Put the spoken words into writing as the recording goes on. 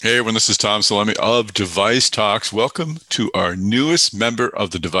Hey everyone, this is Tom Salemi of Device Talks. Welcome to our newest member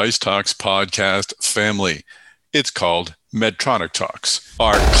of the Device Talks podcast family. It's called Medtronic Talks.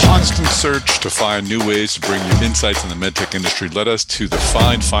 Our constant search to find new ways to bring you insights in the medtech industry led us to the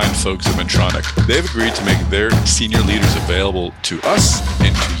fine folks at Medtronic. They've agreed to make their senior leaders available to us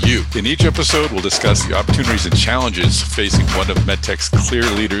and to you. In each episode, we'll discuss the opportunities and challenges facing one of medtech's clear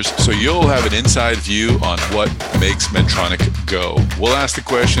leaders, so you'll have an inside view on what makes Medtronic go. We'll ask the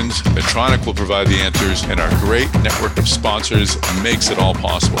questions, Medtronic will provide the answers, and our great network of sponsors makes it all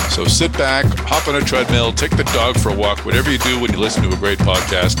possible. So sit back, hop on a treadmill, take the dog for a walk, whatever you do when you listen to a great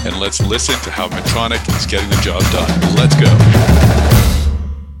podcast, and let's listen to how Medtronic is getting the job done. Let's go.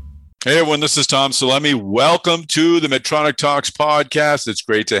 Hey everyone, this is Tom Salemi. Welcome to the Medtronic Talks podcast. It's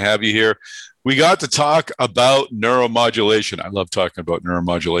great to have you here. We got to talk about neuromodulation. I love talking about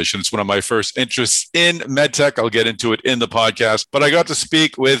neuromodulation. It's one of my first interests in medtech. I'll get into it in the podcast, but I got to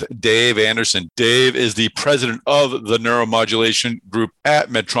speak with Dave Anderson. Dave is the president of the neuromodulation group at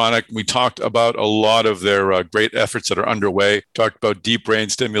Medtronic. We talked about a lot of their great efforts that are underway. Talked about deep brain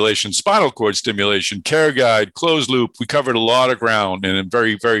stimulation, spinal cord stimulation, care guide, closed loop. We covered a lot of ground, and I'm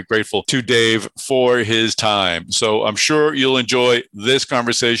very, very grateful to Dave for his time. So I'm sure you'll enjoy this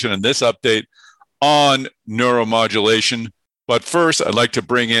conversation and this update on neuromodulation. But first, I'd like to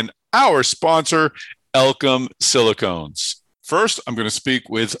bring in our sponsor, Elkem Silicones. First, I'm going to speak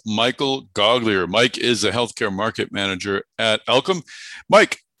with Michael Goglier. Mike is a healthcare market manager at Elkem.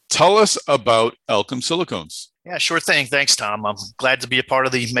 Mike, tell us about Elkem Silicones. Yeah, sure thing. Thanks, Tom. I'm glad to be a part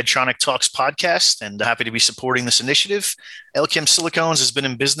of the Medtronic Talks podcast and happy to be supporting this initiative. Elkem Silicones has been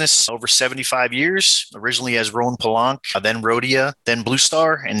in business over 75 years, originally as Rhone-Poulenc, then Rhodia, then Blue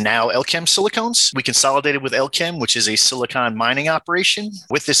Star, and now Elkem Silicones. We consolidated with Elkem, which is a silicon mining operation.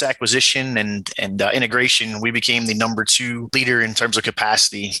 With this acquisition and integration, we became the number 2 leader in terms of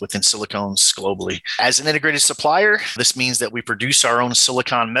capacity within silicones globally. As an integrated supplier, this means that we produce our own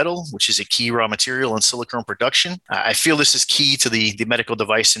silicon metal, which is a key raw material in silicone production. I feel this is key to the medical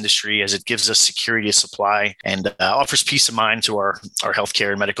device industry as it gives us security of supply and offers peace of mind to our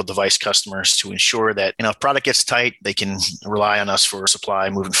healthcare and medical device customers to ensure that if product gets tight, they can rely on us for supply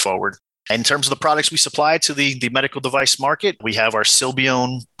moving forward. In terms of the products we supply to the medical device market, we have our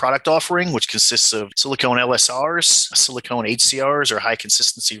Silbione product offering, which consists of silicone LSRs, silicone HCRs or high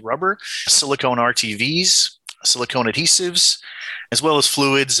consistency rubber, silicone RTVs, silicone adhesives, as well as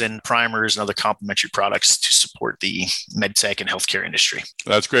fluids and primers and other complementary products to support the medtech and healthcare industry.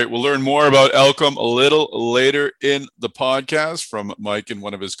 That's great. We'll learn more about Elkem a little later in the podcast from Mike and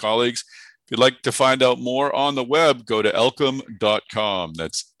one of his colleagues. If you'd like to find out more on the web, go to elkem.com.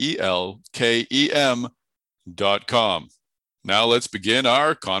 That's ELKEM.com. Now let's begin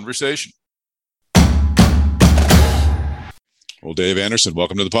our conversation. Well, Dave Anderson,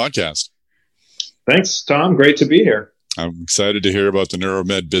 welcome to the podcast. Thanks, Tom. Great to be here. I'm excited to hear about the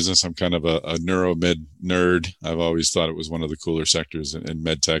neuromed business. I'm kind of a neuromed nerd. I've always thought it was one of the cooler sectors in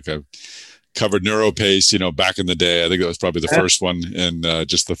medtech. I've covered NeuroPace, back in the day. I think that was probably the first one. And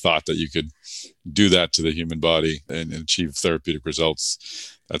just the thought that you could do that to the human body and achieve therapeutic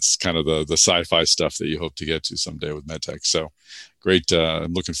results. That's kind of the sci-fi stuff that you hope to get to someday with medtech. So great.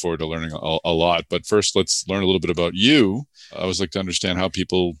 I'm looking forward to learning a lot. But first, let's learn a little bit about you. I always like to understand how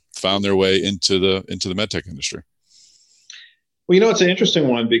people found their way into the medtech industry. Well, it's an interesting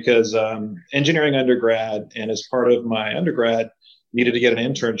one because engineering undergrad, and as part of my undergrad, needed to get an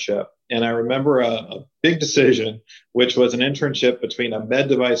internship. And I remember a big decision, which was an internship between a med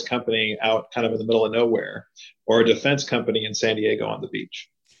device company out kind of in the middle of nowhere or a defense company in San Diego on the beach.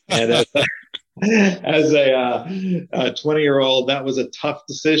 And as a 20-year-old, that was a tough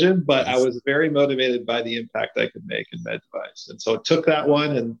decision, but I was very motivated by the impact I could make in med device. And so I took that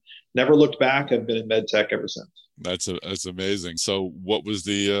one and never looked back. I've been in med tech ever since. That's amazing. So what was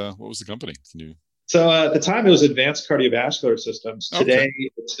the company? So at the time, it was Advanced Cardiovascular Systems. Today,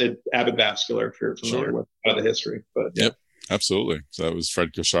 it's Abbott Vascular, if you're familiar with the history. But Yep, absolutely. So that was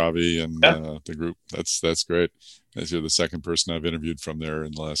Fred Khosravi and the group. That's great. As you're the second person I've interviewed from there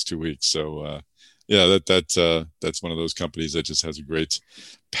in the last 2 weeks. So that's one of those companies that just has a great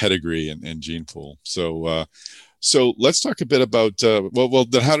pedigree and gene pool. So let's talk a bit about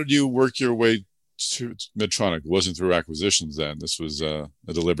then how did you work your way to Medtronic? It wasn't through acquisitions then. This was a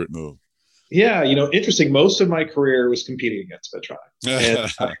deliberate move. Yeah, interesting. Most of my career was competing against Medtronic.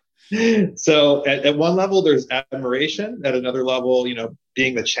 And, so at one level, there's admiration. At another level,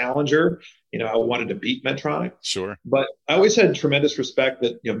 being the challenger, I wanted to beat Medtronic. Sure. But I always had tremendous respect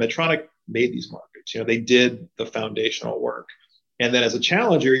that, Medtronic made these markets. They did the foundational work. And then as a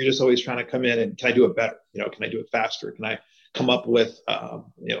challenger, you're just always trying to come in and can I do it better? Can I do it faster? Can I come up with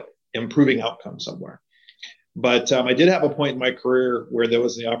improving outcomes somewhere. But I did have a point in my career where there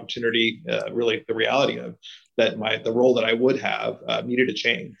was the opportunity, really the reality of that the role that I would have needed to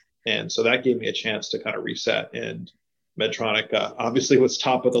change. And so that gave me a chance to kind of reset. And Medtronic obviously was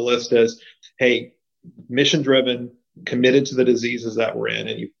top of the list as, hey, mission driven, committed to the diseases that we're in.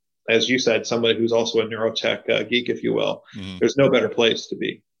 And you, as you said, somebody who's also a neurotech geek, if you will, there's no better place to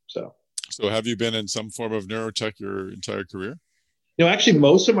be. So have you been in some form of neurotech your entire career? Actually,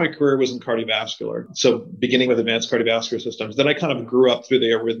 most of my career was in cardiovascular. So beginning with advanced cardiovascular systems, then I kind of grew up through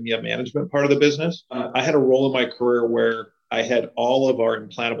the arrhythmia management part of the business. I had a role in my career where I had all of our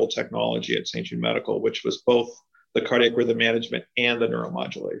implantable technology at St. Jude Medical, which was both the cardiac rhythm management and the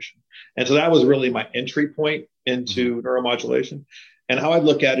neuromodulation. And so that was really my entry point into neuromodulation. And how I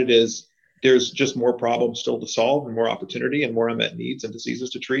look at it is there's just more problems still to solve and more opportunity and more unmet needs and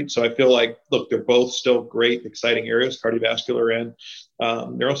diseases to treat. So I feel like, look, they're both still great, exciting areas, cardiovascular and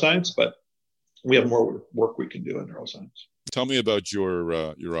neuroscience, but we have more work we can do in neuroscience. Tell me about your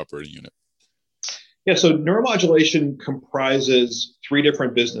operating unit. Yeah, so neuromodulation comprises 3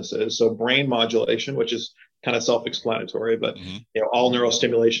 different businesses. So brain modulation, which is kind of self-explanatory, but all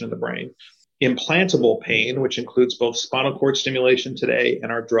neurostimulation in the brain. Implantable pain, which includes both spinal cord stimulation today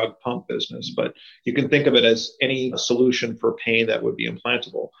and our drug pump business. But you can think of it as any solution for pain that would be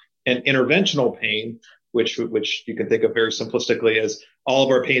implantable. And interventional pain, which you can think of very simplistically as all of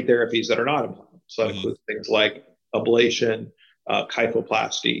our pain therapies that are not implantable. So that includes things like ablation,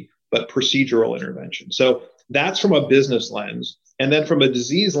 kyphoplasty, but procedural intervention. So that's from a business lens. And then from a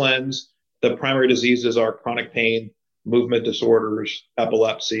disease lens, the primary diseases are chronic pain, movement disorders,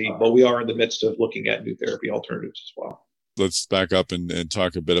 epilepsy, but we are in the midst of looking at new therapy alternatives as well. Let's back up and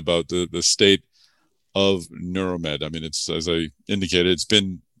talk a bit about the state of neuromed. I mean, it's, as I indicated, it's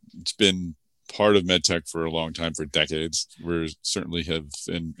been part of medtech for a long time, for decades. We certainly have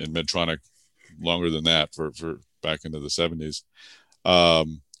in Medtronic longer than that, for back into the 70s.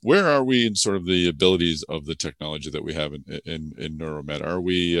 Where are we in sort of the abilities of the technology that we have in neuromed? Are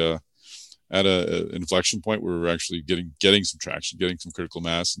we at an inflection point where we're actually getting some traction, getting some critical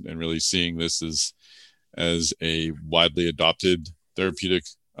mass, and really seeing this as a widely adopted therapeutic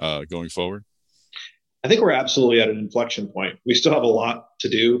going forward? I think we're absolutely at an inflection point. We still have a lot to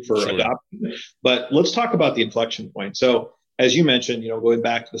do for adoption, but let's talk about the inflection point. So as you mentioned, going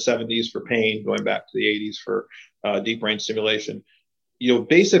back to the 70s for pain, going back to the 80s for deep brain stimulation,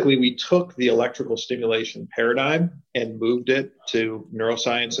 basically we took the electrical stimulation paradigm and moved it to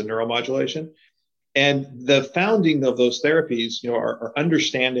neuroscience and neuromodulation. And the founding of those therapies, our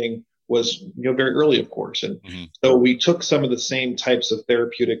understanding was, very early, of course. And so we took some of the same types of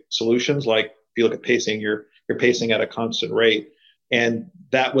therapeutic solutions, like if you look at pacing, you're pacing at a constant rate. And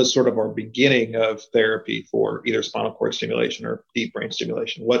that was sort of our beginning of therapy for either spinal cord stimulation or deep brain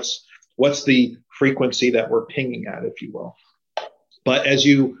stimulation. What's the frequency that we're pinging at, if you will? But as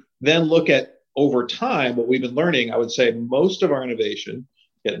you then look at over time, what we've been learning, I would say most of our innovation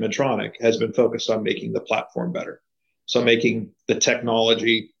at Medtronic has been focused on making the platform better. So making the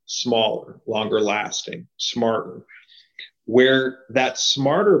technology smaller, longer lasting, smarter. Where that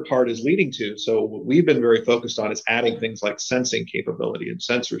smarter part is leading to, so what we've been very focused on is adding things like sensing capability and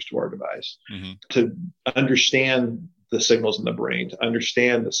sensors to our device to understand the signals in the brain, to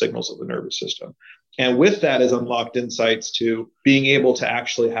understand the signals of the nervous system. And with that has unlocked insights to being able to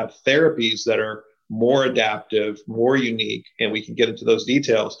actually have therapies that are more adaptive, more unique, and we can get into those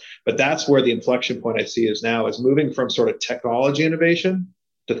details. But that's where the inflection point I see is now is moving from sort of technology innovation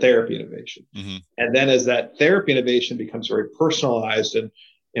to therapy innovation. And then as that therapy innovation becomes very personalized and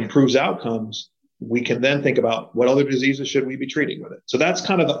improves outcomes, we can then think about what other diseases should we be treating with it. So that's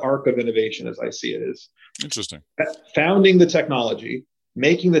kind of the arc of innovation as I see it is. Interesting. Founding the technology,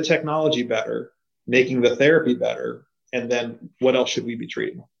 making the technology better, making the therapy better, and then what else should we be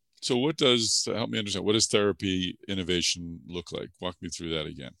treating? So help me understand, what does therapy innovation look like? Walk me through that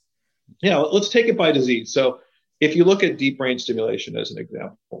again. Yeah, let's take it by disease. So if you look at deep brain stimulation as an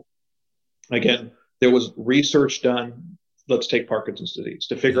example, again, there was research done, let's take Parkinson's disease,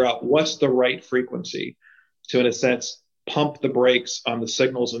 to figure out what's the right frequency to, in a sense, pump the brakes on the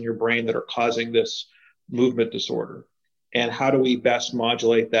signals in your brain that are causing this movement disorder. And how do we best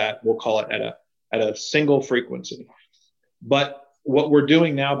modulate that? We'll call it at a single frequency. But what we're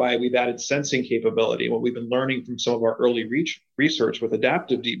doing now we've added sensing capability, what we've been learning from some of our early research with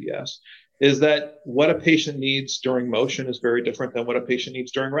adaptive DBS, is that what a patient needs during motion is very different than what a patient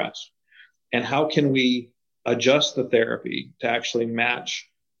needs during rest. And how can we adjust the therapy to actually match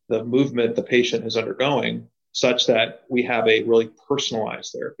the movement the patient is undergoing such that we have a really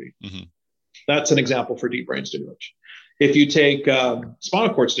personalized therapy? That's an example for deep brain stimulation. If you take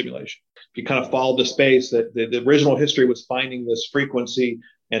spinal cord stimulation, if you kind of follow the space, that the original history was finding this frequency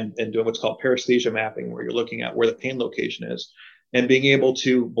and doing what's called paresthesia mapping, where you're looking at where the pain location is and being able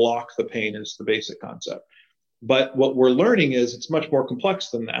to block the pain is the basic concept. But what we're learning is it's much more complex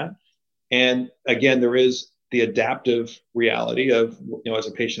than that. And again, there is the adaptive reality of, as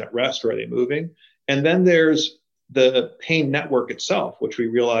a patient at rest, are they moving? And then there's the pain network itself, which we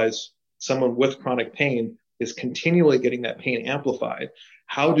realize someone with chronic pain is continually getting that pain amplified.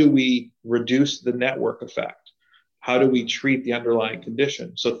 How do we reduce the network effect? How do we treat the underlying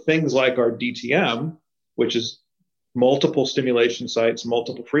condition? So things like our DTM, which is multiple stimulation sites,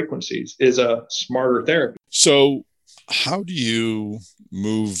 multiple frequencies, is a smarter therapy. So how do you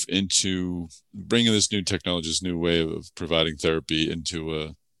move into bringing this new technology, this new way of providing therapy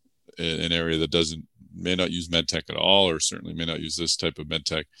into an area that may not use medtech at all, or certainly may not use this type of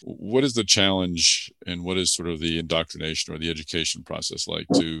medtech? What is the challenge, and what is sort of the indoctrination or the education process like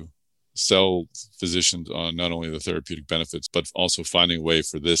to sell physicians on not only the therapeutic benefits, but also finding a way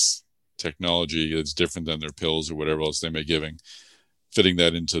for this technology that's different than their pills or whatever else they may be giving, fitting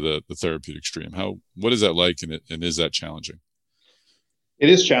that into the therapeutic stream? What is that like, and is that challenging? It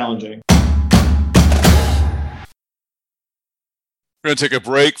is challenging. We're going to take a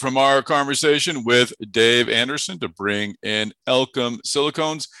break from our conversation with Dave Anderson to bring in Elkem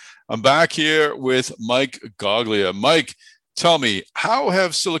Silicones. I'm back here with Mike Goglia. Mike, tell me, how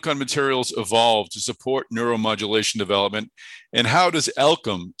have silicone materials evolved to support neuromodulation development, and how does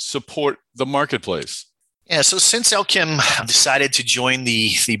Elkem support the marketplace? Yeah, so since Elkem decided to join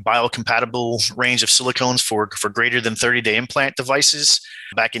the biocompatible range of silicones for greater than 30-day implant devices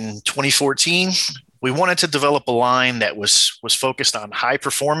back in 2014, we wanted to develop a line that was focused on high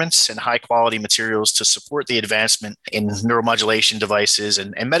performance and high quality materials to support the advancement in neuromodulation devices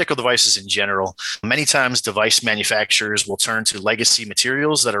and medical devices in general. Many times device manufacturers will turn to legacy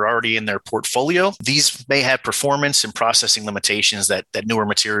materials that are already in their portfolio. These may have performance and processing limitations that newer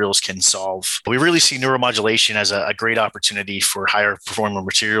materials can solve. We really see neuromodulation as a great opportunity for higher performing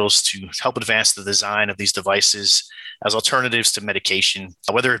materials to help advance the design of these devices as alternatives to medication,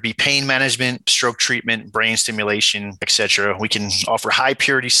 whether it be pain management, stroke treatment, brain stimulation, etc. We can offer high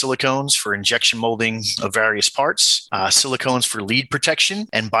purity silicones for injection molding of various parts, silicones for lead protection,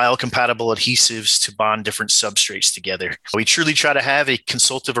 and biocompatible adhesives to bond different substrates together. We truly try to have a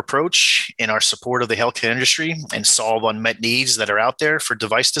consultative approach in our support of the healthcare industry and solve unmet needs that are out there for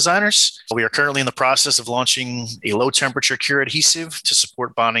device designers. We are currently in the process of launching a low temperature cure adhesive to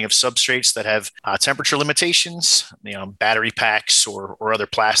support bonding of substrates that have temperature limitations, battery packs or other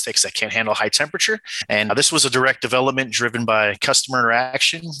plastics that can't handle high temperature. And this was a direct development driven by customer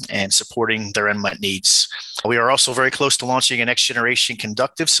interaction and supporting their unmet needs. We are also very close to launching a next generation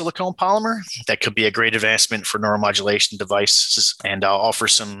conductive silicone polymer that could be a great advancement for neuromodulation devices and offer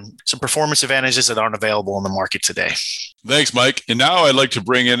some performance advantages that aren't available in the market today. Thanks, Mike. And now I'd like to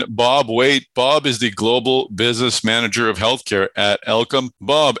bring in Bob Waite. Bob is the Global Business Manager of Healthcare at Elkem.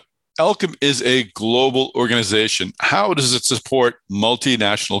 Bob, Elkem is a global organization. How does it support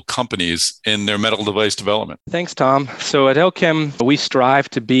multinational companies in their medical device development? Thanks, Tom. So at Elkem, we strive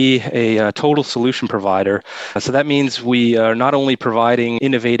to be a total solution provider. So that means we are not only providing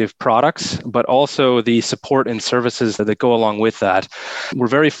innovative products, but also the support and services that go along with that. We're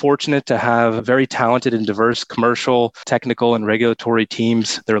very fortunate to have very talented and diverse commercial, technical, and regulatory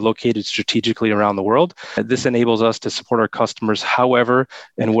teams that are located strategically around the world. This enables us to support our customers however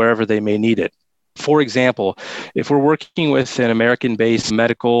and wherever they may need it. For example, if we're working with an American-based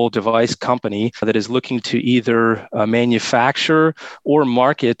medical device company that is looking to either manufacture or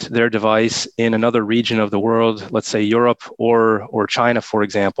market their device in another region of the world, let's say Europe or China, for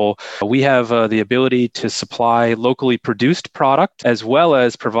example, we have the ability to supply locally produced product as well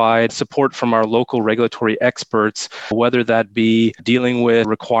as provide support from our local regulatory experts, whether that be dealing with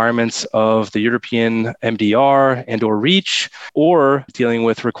requirements of the European MDR and or REACH, or dealing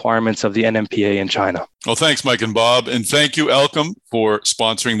with requirements of the NMPA in China. Well, thanks, Mike and Bob. And thank you, Elkem, for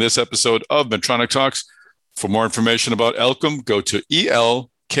sponsoring this episode of Medtronic Talks. For more information about Elkem, go to elkem.com.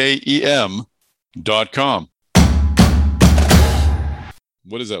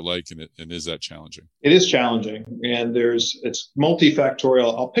 What is that like, and is that challenging? It is challenging, and it's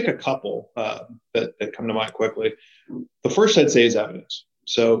multifactorial. I'll pick a couple that come to mind quickly. The first I'd say is evidence.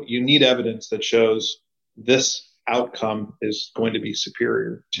 So you need evidence that shows this outcome is going to be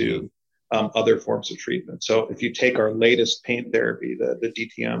superior to other forms of treatment. So if you take our latest pain therapy, the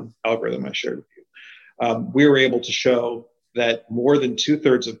DTM algorithm I shared with you, we were able to show that more than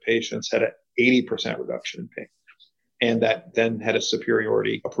 2/3 of patients had an 80% reduction in pain, and that then had a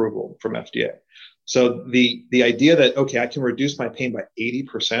superiority approval from FDA. So the idea that, okay, I can reduce my pain by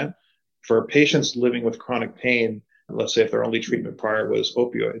 80% for patients living with chronic pain, let's say if their only treatment prior was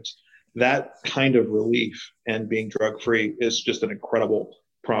opioids, that kind of relief and being drug-free is just an incredible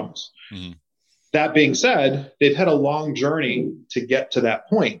promise. Mm-hmm. That being said, they've had a long journey to get to that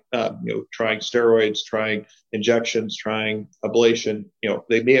point. Trying steroids, trying injections, trying ablation.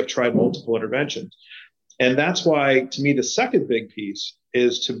 They may have tried multiple interventions. And that's why, to me, the second big piece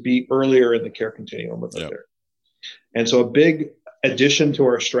is to be earlier in the care continuum with the therapy. And so a big addition to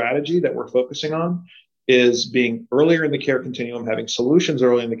our strategy that we're focusing on is being earlier in the care continuum, having solutions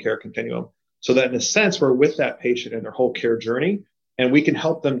early in the care continuum, so that in a sense, we're with that patient in their whole care journey, and we can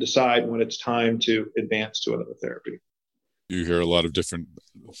help them decide when it's time to advance to another therapy. You hear a lot of different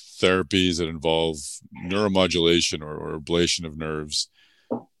therapies that involve neuromodulation or ablation of nerves.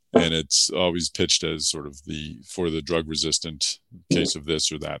 And it's always pitched as sort of for the drug resistant case of this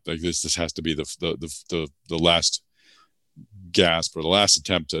or that. Like this has to be the last gasp or the last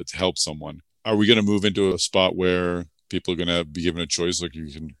attempt to help someone. Are we going to move into a spot where people are going to be given a choice? Like you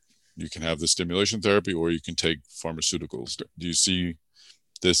can have the stimulation therapy or you can take pharmaceuticals. Do you see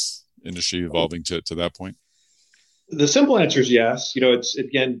this industry evolving to that point? The simple answer is yes.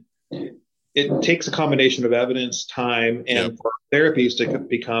 It takes a combination of evidence, time, and for therapies to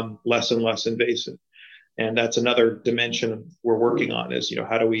become less and less invasive. And that's another dimension we're working on is,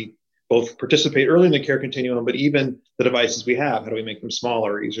 how do we both participate early in the care continuum, but even the devices we have, how do we make them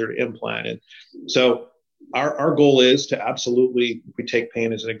smaller, easier to implant? And so our goal is to absolutely, if we take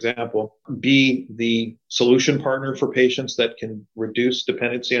pain as an example, be the solution partner for patients that can reduce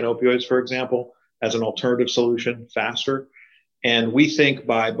dependency on opioids, for example, as an alternative solution faster. And we think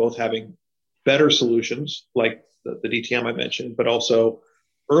by both having better solutions like the DTM I mentioned, but also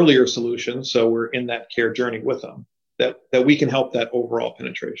earlier solutions, so we're in that care journey with them, that we can help that overall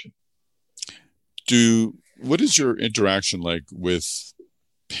penetration. What is your interaction like with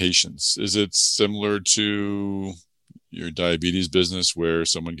patients? Is it similar to your diabetes business where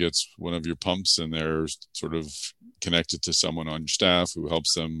someone gets one of your pumps and they're sort of connected to someone on your staff who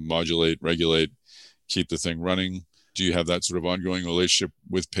helps them modulate, regulate, keep the thing running? Do you have that sort of ongoing relationship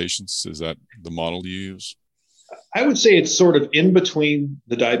with patients? Is that the model you use? I would say it's sort of in between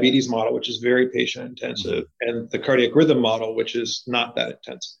the diabetes model, which is very patient intensive, and the cardiac rhythm model, which is not that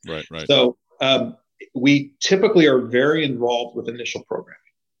intensive. Right. So we typically are very involved with initial programming,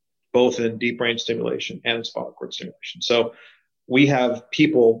 both in deep brain stimulation and in spinal cord stimulation. So we have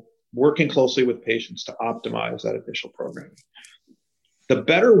people working closely with patients to optimize that initial programming. The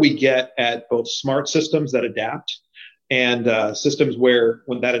better we get at both smart systems that adapt and systems where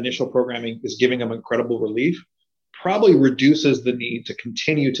when that initial programming is giving them incredible relief, probably reduces the need to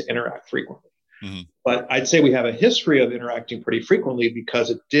continue to interact frequently. Mm-hmm. But I'd say we have a history of interacting pretty frequently because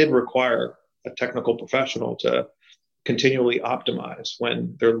it did require a technical professional to continually optimize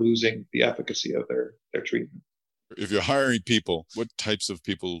when they're losing the efficacy of their treatment. If you're hiring people, what types of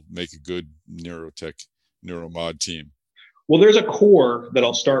people make a good neuromod team? Well, there's a core that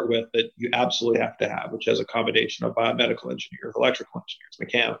I'll start with that you absolutely have to have, which has a combination of biomedical engineers, electrical engineers,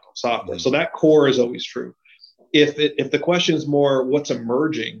 mechanical, software. Mm-hmm. So that core is always true. If the question is more what's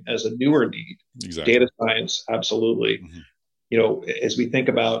emerging as a newer need, exactly. Data science, absolutely. Mm-hmm. As we think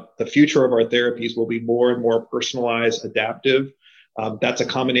about the future of our therapies will be more and more personalized, adaptive. That's a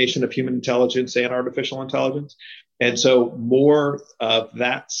combination of human intelligence and artificial intelligence. And so more of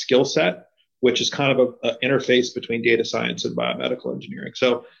that skill set, which is kind of an interface between data science and biomedical engineering.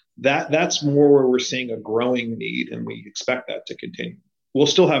 So that's more where we're seeing a growing need, and we expect that to continue. We'll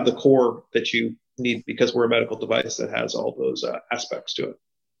still have the core that you need because we're a medical device that has all those aspects to it.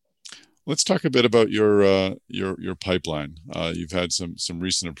 Let's talk a bit about your pipeline. You've had some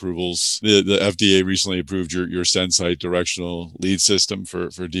recent approvals. The FDA recently approved your SenSight directional lead system for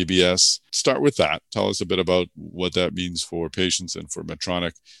DBS. Start with that. Tell us a bit about what that means for patients and for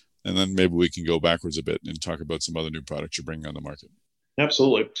Medtronic, and then maybe we can go backwards a bit and talk about some other new products you're bringing on the market.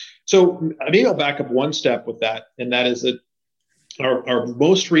 Absolutely. So maybe I'll back up one step with that, and that is that our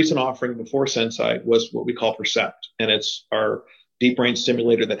most recent offering before SenSight was what we call Percept, and it's our deep brain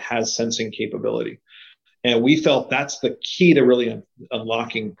stimulator that has sensing capability. And we felt that's the key to really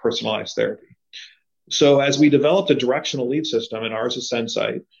unlocking personalized therapy. So as we developed a directional lead system, and ours is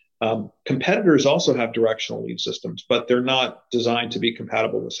SenSight, competitors also have directional lead systems, but they're not designed to be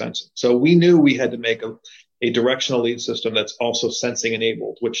compatible with sensing. So we knew we had to make a directional lead system that's also sensing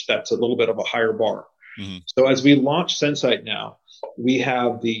enabled, which that's a little bit of a higher bar. Mm-hmm. So as we launch SenSight now, we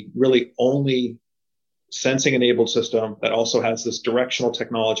have the really only sensing enabled system that also has this directional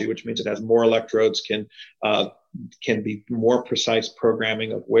technology, which means it has more electrodes, can can be more precise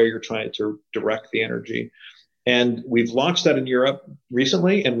programming of where you're trying to direct the energy. And we've launched that in Europe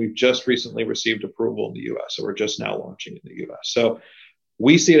recently, and we've just recently received approval in the US. So we're just now launching in the US. So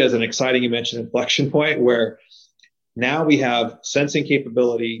we see it as an exciting, you mentioned, inflection point where now we have sensing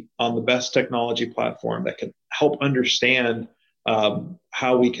capability on the best technology platform that can help understand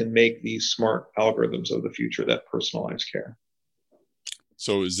how we can make these smart algorithms of the future that personalize care.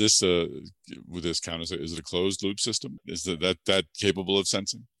 So is this with this count, is it a closed loop system? Is that capable of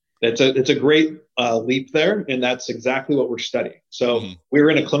sensing? It's a great leap there, and that's exactly what we're studying. So we're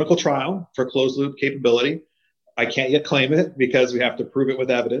in a clinical trial for closed loop capability. I can't yet claim it because we have to prove it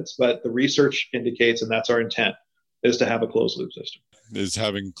with evidence, but the research indicates, and that's our intent, is to have a closed loop system. Is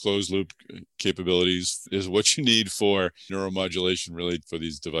having closed loop capabilities is what you need for neuromodulation, really, for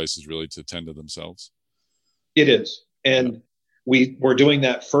these devices really to tend to themselves? It is. And we're doing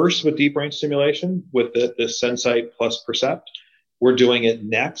that first with deep brain stimulation with the Sensite plus Percept. We're doing it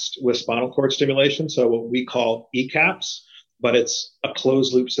next with spinal cord stimulation. So what we call ECAPS, but it's a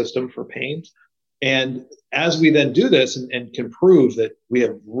closed loop system for pain. And as we then do this and can prove that we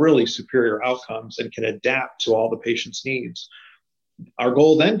have really superior outcomes and can adapt to all the patient's needs, our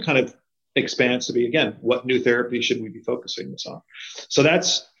goal then kind of expands to be, again, what new therapy should we be focusing this on? So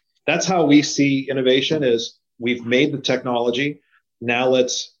that's how we see innovation is we've made the technology. Now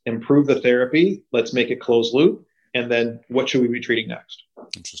let's improve the therapy. Let's make it closed loop. And then what should we be treating next?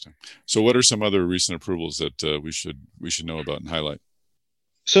 Interesting. So what are some other recent approvals that we should know about and highlight?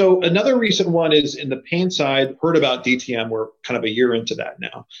 So another recent one is in the pain side, heard about DTM. We're kind of a year into that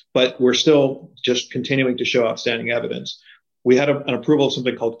now, but we're still just continuing to show outstanding evidence. We had an approval of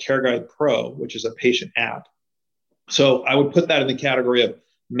something called CareGuide Pro, which is a patient app. So I would put that in the category of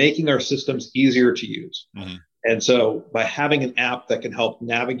making our systems easier to use. Mm-hmm. And so by having an app that can help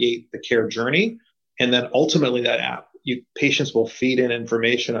navigate the care journey, and then ultimately that app, patients will feed in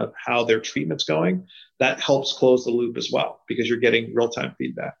information of how their treatment's going. That helps close the loop as well, because you're getting real-time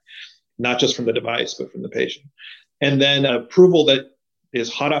feedback, not just from the device, but from the patient. And then approval that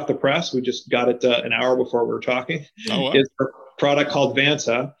is hot off the press, we just got it an hour before we were talking, is a product called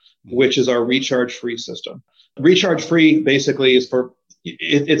Vansa, which is our recharge-free system. Recharge-free basically is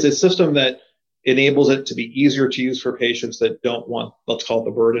it's a system that enables it to be easier to use for patients that don't want, let's call it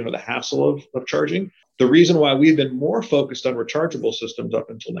the burden or the hassle of charging. The reason why we've been more focused on rechargeable systems up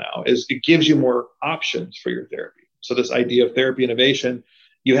until now is it gives you more options for your therapy. So this idea of therapy innovation,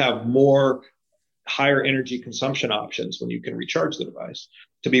 you have more higher energy consumption options when you can recharge the device.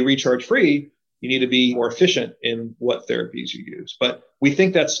 To be recharge free, you need to be more efficient in what therapies you use. But we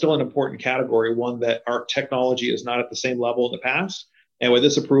think that's still an important category, one that our technology is not at the same level in the past. And with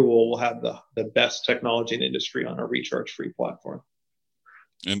this approval, we'll have the best technology in the industry on our recharge-free platform.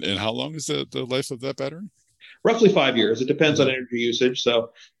 And how long is the life of that battery? Roughly 5 years. It depends on energy usage.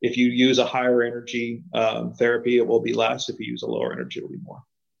 So if you use a higher energy therapy, it will be less. If you use a lower energy, it will be more.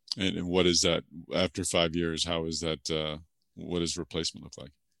 And what is that after 5 years? How is that? What does replacement look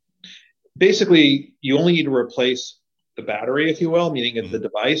like? Basically, you only need to replace the battery, if you will, meaning it's the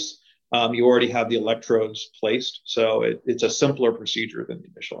device. You already have the electrodes placed. So it's a simpler procedure than the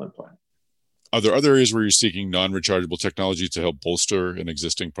initial implant. Are there other areas where you're seeking non-rechargeable technology to help bolster an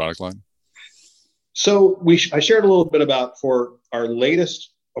existing product line? So I shared a little bit about for our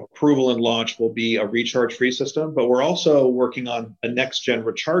latest approval and launch will be a recharge-free system, but we're also working on a next-gen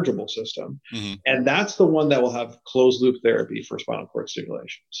rechargeable system. Mm-hmm. And that's the one that will have closed-loop therapy for spinal cord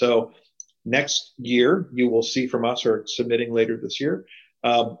stimulation. So next year, you will see from us, or submitting later this year,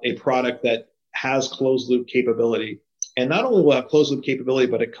 a product that has closed-loop capability. And not only will it have closed-loop capability,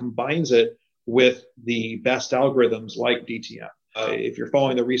 but it combines it with the best algorithms like DTM. If you're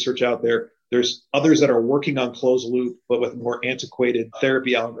following the research out there, there's others that are working on closed loop, but with more antiquated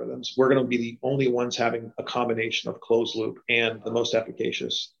therapy algorithms. We're going to be the only ones having a combination of closed loop and the most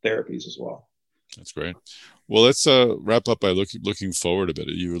efficacious therapies as well. That's great. Well, let's wrap up by looking forward a bit.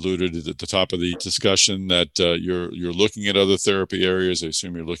 You alluded at the top of the discussion that you're looking at other therapy areas. I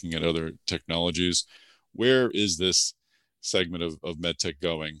assume you're looking at other technologies. Where is this segment of medtech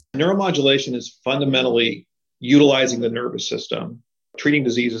going? Neuromodulation is fundamentally utilizing the nervous system, treating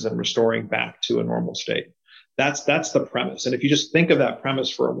diseases and restoring back to a normal state. That's the premise. And if you just think of that premise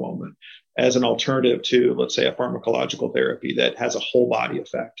for a moment as an alternative to, let's say, a pharmacological therapy that has a whole body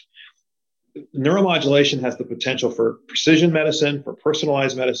effect, neuromodulation has the potential for precision medicine, for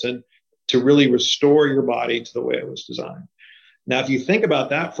personalized medicine, to really restore your body to the way it was designed. Now, if you think about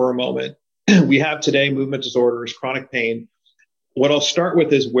that for a moment, we have today movement disorders, chronic pain. What I'll start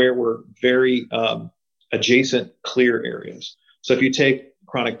with is where we're very adjacent, clear areas. So if you take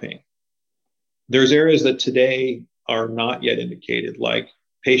chronic pain, There's areas that today are not yet indicated, like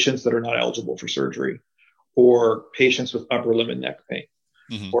patients that are not eligible for surgery, or patients with upper limb and neck pain,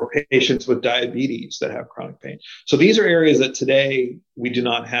 or patients with diabetes that have chronic pain. So these are areas that today we do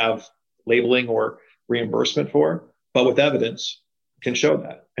not have labeling or reimbursement for, but with evidence can show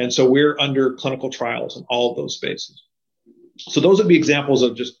that. And so we're under clinical trials in all of those spaces. So those would be examples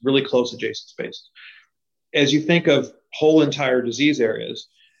of just really close adjacent spaces. As you think of whole entire disease areas,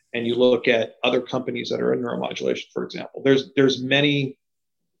 and you look at other companies that are in neuromodulation, for example, there's many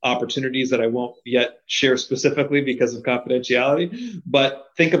opportunities that I won't yet share specifically because of confidentiality, but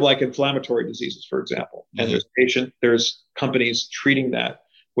think of like inflammatory diseases, for example. And there's companies treating that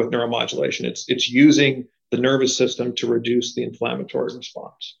with neuromodulation. It's using the nervous system to reduce the inflammatory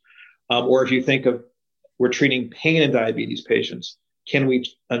response. Or if you think of, we're treating pain in diabetes patients, can we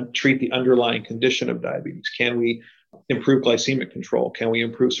treat the underlying condition of diabetes? Can we improve glycemic control? Can we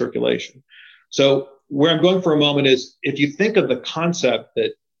improve circulation? So where I'm going for a moment is, if you think of the concept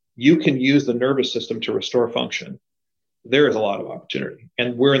that you can use the nervous system to restore function, there is a lot of opportunity.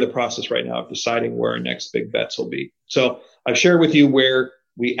 And we're in the process right now of deciding where our next big bets will be. So I've shared with you where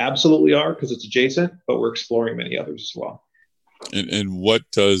we absolutely are because it's adjacent, but we're exploring many others as well. And what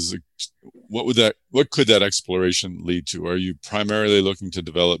could that exploration lead to? Are you primarily looking to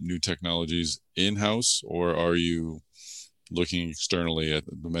develop new technologies in-house, or are you looking externally at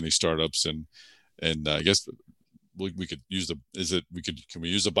the many startups? And I guess we could use can we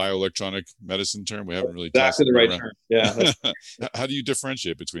use a bioelectronic medicine term? We haven't really exactly the right term. Yeah. How do you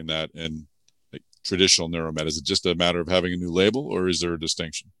differentiate between that and like traditional neuromed? Is it just a matter of having a new label, or is there a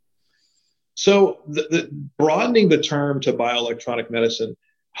distinction? So the broadening the term to bioelectronic medicine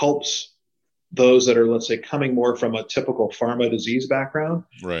helps those that are, let's say, coming more from a typical pharma disease background.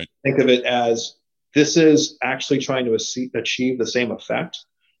 Right. Think of it as this is actually trying to achieve the same effect,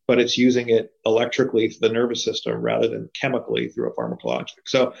 but it's using it electrically through the nervous system rather than chemically through a pharmacologic.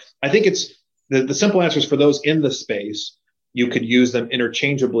 So I think it's the simple answer is, for those in the space, you could use them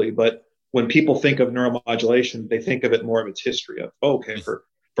interchangeably. But when people think of neuromodulation, they think of it more of its history of,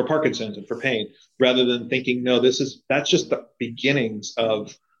 for Parkinson's and for pain, rather than thinking, no, that's just the beginnings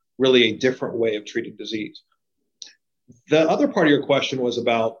of really a different way of treating disease. The other part of your question was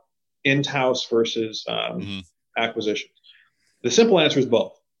about in-house versus acquisition. The simple answer is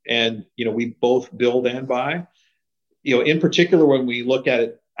both. And, we both build and buy. In particular, when we look at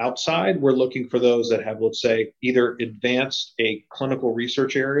it outside, we're looking for those that have, let's say, either advanced a clinical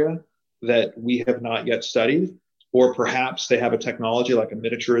research area that we have not yet studied, or perhaps they have a technology like a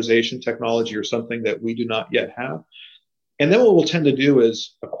miniaturization technology or something that we do not yet have. And then what we'll tend to do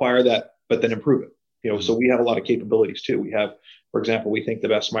is acquire that, but then improve it. So we have a lot of capabilities too. We have, for example, we think the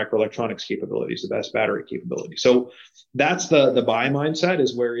best microelectronics capabilities, the best battery capabilities. So that's the buy mindset,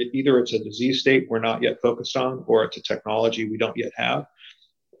 is where either it's a disease state we're not yet focused on, or it's a technology we don't yet have.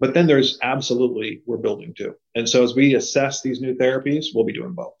 But then there's absolutely, we're building too. And so as we assess these new therapies, we'll be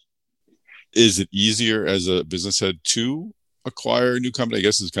doing both. Is it easier as a business head to acquire a new company? I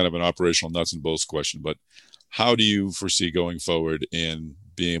guess it's kind of an operational nuts and bolts question, but how do you foresee going forward in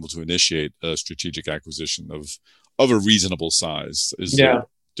being able to initiate a strategic acquisition of a reasonable size? Are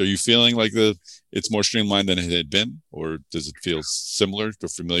you feeling like it's more streamlined than it had been, or does it feel similar or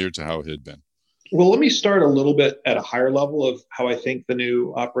familiar to how it had been? Well, let me start a little bit at a higher level of how I think the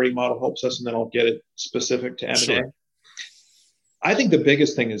new operating model helps us, and then I'll get it specific to M&A. Sure. I think the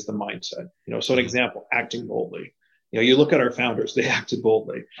biggest thing is the mindset. So an example, acting boldly. You look at our founders, they acted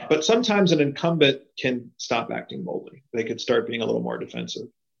boldly. But sometimes an incumbent can stop acting boldly. They could start being a little more defensive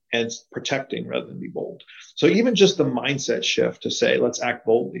and protecting rather than be bold. So even just the mindset shift to say, let's act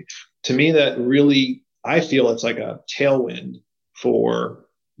boldly, to me, that really, I feel it's like a tailwind for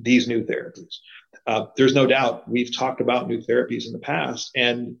these new therapies. There's no doubt we've talked about new therapies in the past,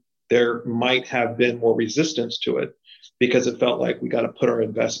 and there might have been more resistance to it, because it felt like we got to put our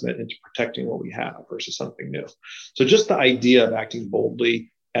investment into protecting what we have versus something new. So just the idea of acting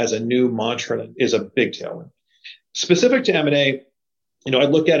boldly as a new mantra is a big tailwind. Specific to M&A, I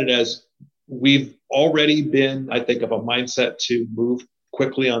look at it as we've already been, I think, of a mindset to move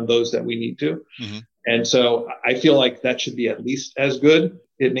quickly on those that we need to. And so I feel like that should be at least as good.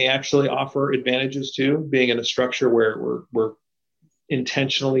 It may actually offer advantages too, being in a structure where we're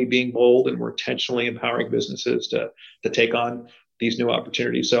intentionally being bold and we're intentionally empowering businesses to take on these new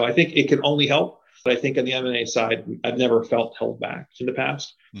opportunities. So I think it can only help. But I think on the M&A side, I've never felt held back in the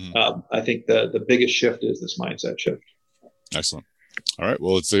past. I think the biggest shift is this mindset shift. Excellent. All right.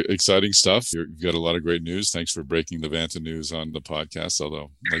 Well, it's exciting stuff. You've got a lot of great news. Thanks for breaking the Vanta news on the podcast.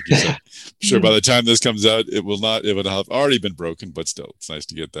 Although, like you said, I'm sure by the time this comes out, it will have already been broken, but still, it's nice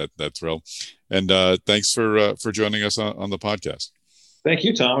to get that thrill. And thanks for joining us on the podcast. Thank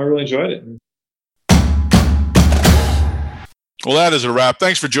you, Tom. I really enjoyed it. Well, that is a wrap.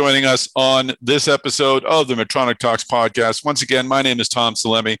 Thanks for joining us on this episode of the Medtronic Talks podcast. Once again, my name is Tom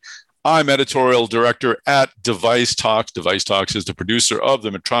Salemi. I'm editorial director at Device Talks. Device Talks is the producer of the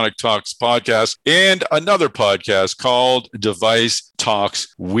Medtronic Talks podcast and another podcast called Device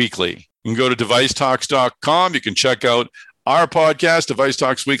Talks Weekly. You can go to devicetalks.com. You can check out our podcast, Device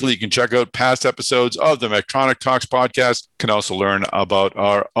Talks Weekly. You can check out past episodes of the Medtronic Talks podcast. You can also learn about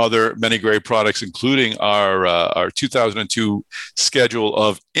our other many great products, including our 2002 schedule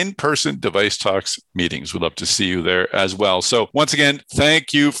of in-person Device Talks meetings. We'd love to see you there as well. So once again,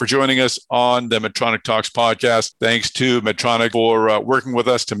 thank you for joining us on the Medtronic Talks podcast. Thanks to Medtronic for working with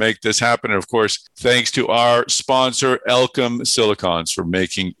us to make this happen. And of course, thanks to our sponsor, Elkem Silicons, for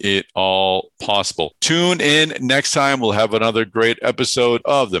making it all possible. Tune in next time. We'll have another great episode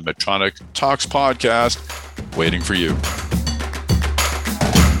of the Medtronic Talks podcast waiting for you.